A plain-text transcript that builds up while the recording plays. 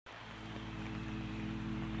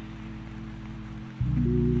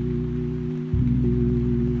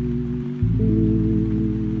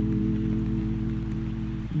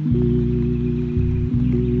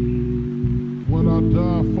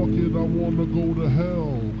go to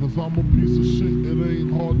hell, cause I'm a piece of shit, it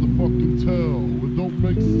ain't hard to fucking tell. It don't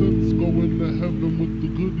make sense going to heaven with the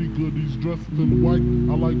goodies dressed in white.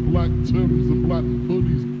 I like black Timbs and black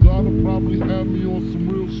hoodies. Gotta probably have me on some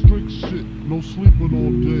real strict shit. No sleeping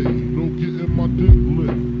all day, no getting my dick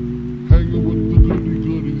lit. Hanging with the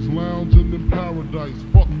goodies, lounging in paradise.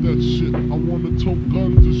 Fuck that shit, I wanna tote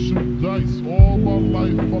guns and shoot dice. All my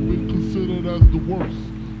life I've been considered as the worst.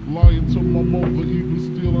 Lying to my mother, even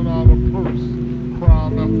stealing out her purse.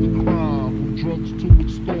 Crime after crime, from drugs to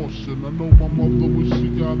extortion. I know my mother wish she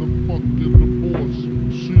got a fucking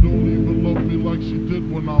abortion. She don't even love me like she did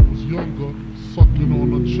when I was younger. Sucking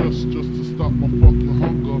on her chest just to stop my fucking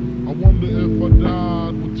hunger. I wonder if I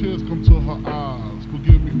died, would tears come to her eyes?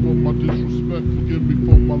 Forgive me for my disrespect, forgive me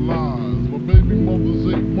for my lies. My baby mother's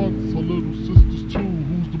 8 months, her little sister's 2.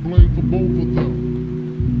 Who's to blame for both of them?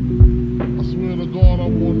 I swear to God, I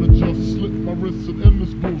wanna just slip my wrist and end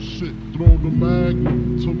this bullshit. Throw the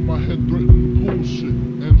magnum till my head threaten to pull shit.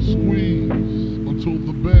 And squeeze until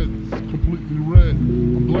the bed's completely red.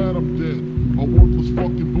 I'm glad I'm dead, a worthless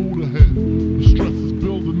fucking Buddha head. The stress is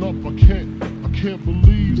building up, I can't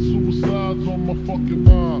believe suicide's on my fucking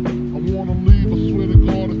mind. I wanna leave, I swear to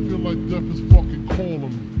God, I feel like death is fucking calling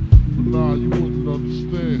me. But nah, you wouldn't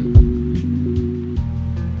understand.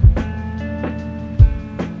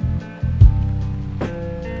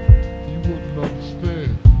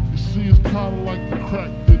 Kinda like the crack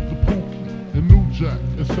did the Pookie and New Jack,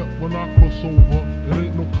 except when I cross over, it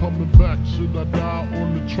ain't no coming back. Should I die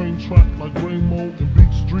on the train track like Rainbow and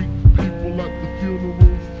Beach Street? People at the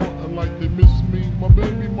funerals frontin' like they miss me. My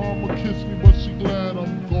baby mama kissed me, but she glad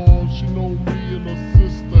I'm gone. She know me and her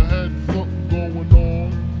sister had something going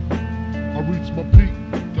on. I reached my peak,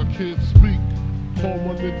 I can't speak. Call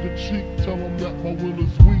my nigga cheek, tell him that my will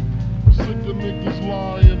is weak. I'm sick of niggas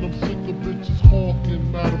lying, I'm sick of bitches hawking.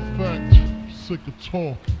 Matter of fact, I'm sick of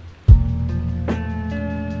talking.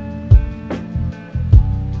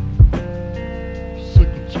 Sick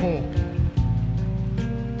of talking.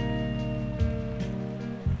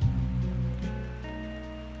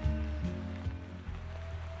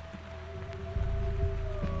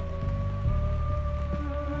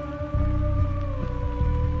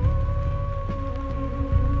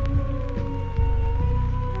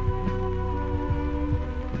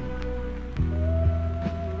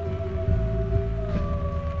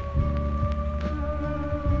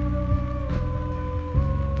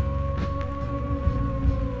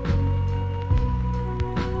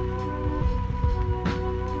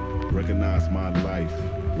 Recognize my life,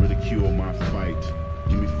 ridicule my fight.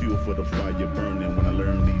 Give me fuel for the fire burning when I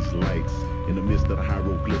learn these lights. In the midst of the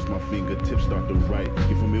hieroglyphs, my fingertips start to write.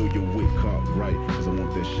 Get familiar with copyright, cause I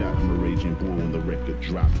want that shot. I'm a raging bull when the record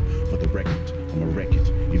drops. For the record, I'ma wreck it.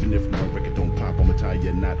 Even if my record don't pop, I'ma tie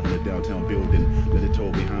a knot on the downtown building. Let it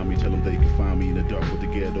toll behind me, tell them they can find me in the dark with the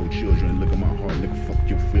ghetto children. Look at my heart, nigga, fuck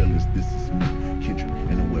your feelings. This is me, Kendrick,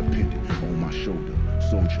 and I wear pendant on my shoulder.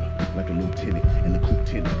 Soldier, like a lieutenant, and the coupe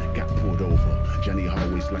tenant got pulled over. Johnny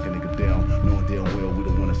always like a nigga down, knowing damn well we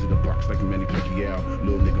don't wanna see the box like a Manny Pacquiao.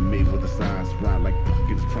 Little nigga made with the size, ride like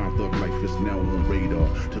pockets, prime thug like this now on radar.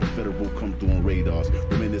 Till the federal come through on radars,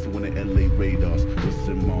 reminiscing when the LA radars. This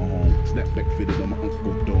in my home, snapback fitted on my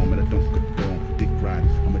uncle dome, and I don't cut down. Dick riding,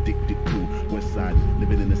 I'm addicted to West Side,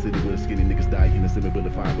 living in the city where the skinny niggas die in the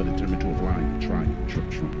semi-vilified, but determined to a blind, trying.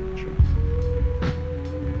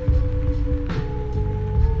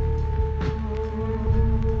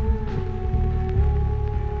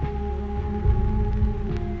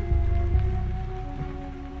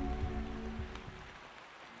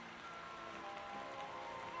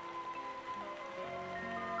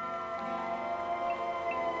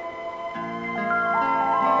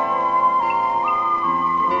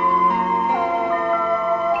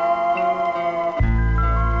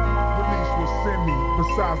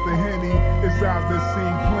 Besides the Henny, it's eyes that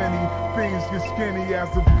seen plenty. Things get skinny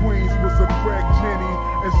as the Queens was a crack Jenny.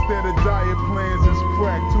 Instead of diet plans, it's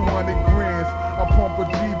crack 200 grams. I pump a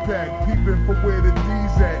G-Pack, peeping for where the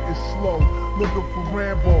D's at. It's slow, looking for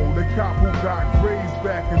Rambo, the cop who got grazed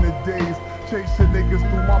back in the days. Chasing niggas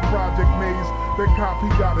through my project maze. That cop, he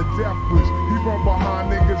got a death wish. He run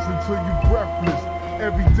behind niggas until you breathless.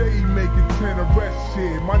 Every day he making 10 arrest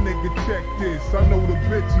shit. My nigga check this, I know the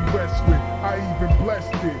bitch he rests with. I even blessed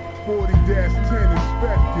it, 40-10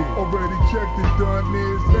 inspected. Already checked it, done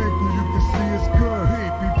his ankle, you can see his gun.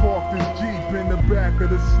 He parked his Jeep in the back of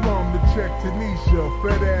the slum to check Tanisha.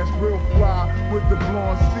 Fed ass real fly with the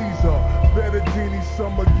blonde Caesar. Bettadini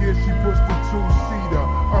summer gear, she pushed the two-seater.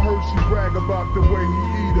 I heard she brag about the way he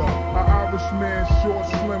eat her. An Irishman, short,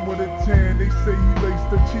 slim with a tan. They say he laced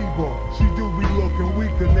the cheaper. She do be looking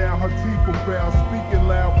weaker now. Her teeth are foul, speaking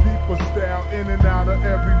loud, people style. In and out of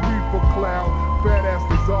every reaper cloud. Fat ass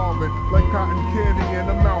dissolving like cotton candy in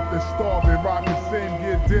a mouth that's starving. Rocking same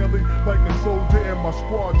gear daily like a soldier in my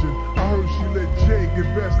squadron. I heard she let Jake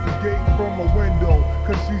investigate from a window,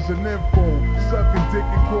 cause she's an info. Sucking dick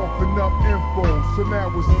and coughing up info. So now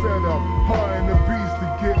it's set up. Her and the beast to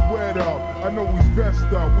get wet up. I know he's vest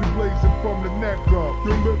up. We blazing from the neck up.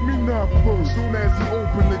 Yo, let me knock first. Soon as he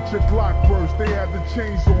opened it, your Glock burst. They had the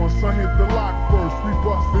chains on, son hit the lock first. We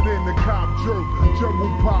busted in, the cop jerk. Jungle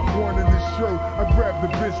pop one in his shirt. I grabbed the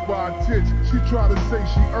bitch by her tits. She tried to say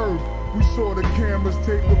she earned. We saw the cameras,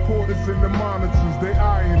 tape recorders, and the monitors. They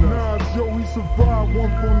eyeing us. Nah, Joe, he survived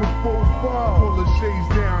one from the 4-5. Pull the shades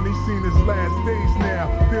down, he seen his last days now.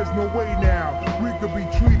 There's no way now. We could be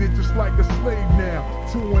treated just like a slave now.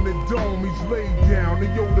 Two in the dome, he's laid down.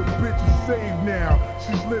 And yo, the bitch is saved now.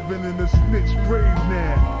 She's living in a snitch grave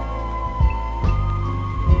now.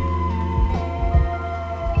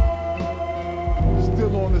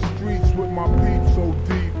 Still on the streets with my peeps so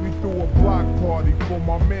deep. We threw a block party for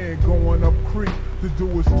my man going up creek. To do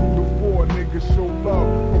us 2 to 4, niggas show love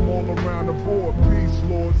from all around the board. Peace,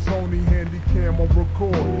 Lord, Sony Handycam on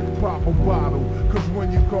record. Pop a bottle, cause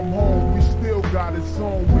when you come home, we still got it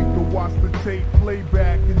on. We can watch the tape, play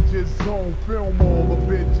back, and just zone. Film all the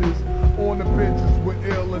bitches on the benches with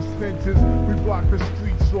ill and stenches. We block the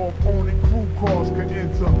streets off, only crew cars could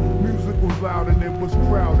enter. Music was loud and it was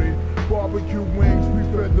crowded. Barbecue wings, we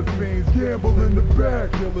fed the fiends. Gamble in the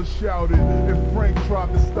back, killer shouted. And Frank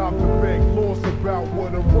tried to stop the bank, lost about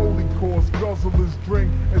what a rolling cost. Guzzle his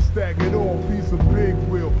drink and stack it off. He's a big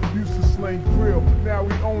wheel, used to sling grill. Now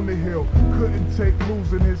he own the hill. Couldn't take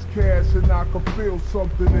losing his cash, and I could feel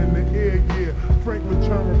something in the air. Yeah, Frank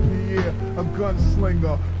returned Pierre, a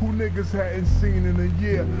gunslinger who niggas hadn't seen in a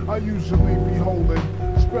year. I usually be holding,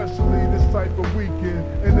 especially this type of weekend,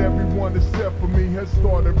 and everyone except for me has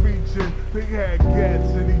started reaching. They had gats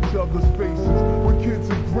in each other's faces with kids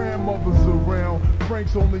and grandmothers around.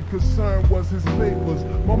 Frank's only concern was his papers.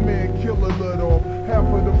 My man Killer lit off. Half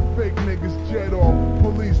of them fake niggas jet off.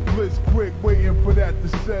 Police blitz quick, waiting for that to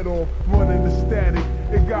set off. Running the static,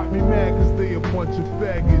 it got me mad cause they a bunch of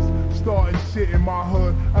faggots. Starting shit in my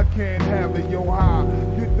hood, I can't have it, yo high.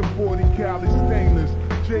 Get the 40 Cali stainless.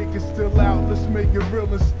 Jake is still out, let's make it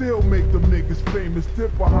real and still make them niggas famous.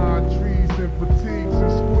 Dip behind trees and fatigues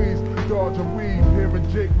and squeeze. Dodge and weave, hearing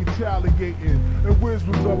Jake retaliating. And Wiz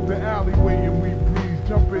was up the alley waiting, we breeze.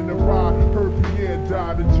 Jump in the ride, heard Pierre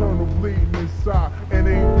died, internal bleeding inside. And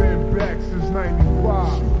ain't been back since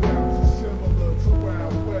 95. Shootouts are similar to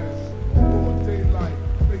Wild West. Broad daylight,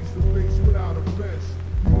 face to face without a vest.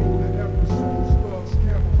 You know the episodes, thugs,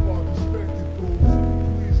 camouflage, and spectacles.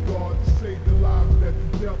 Police guard to save the lives that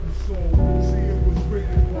the devil sold. See, it was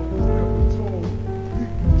written, but was never told.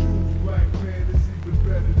 People choose black man is even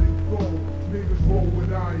better than gold. Niggas roll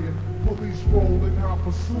with iron. Police roll in hot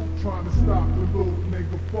pursuit, trying to stop the loot.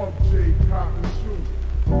 Nigga, fuck Jay, cop and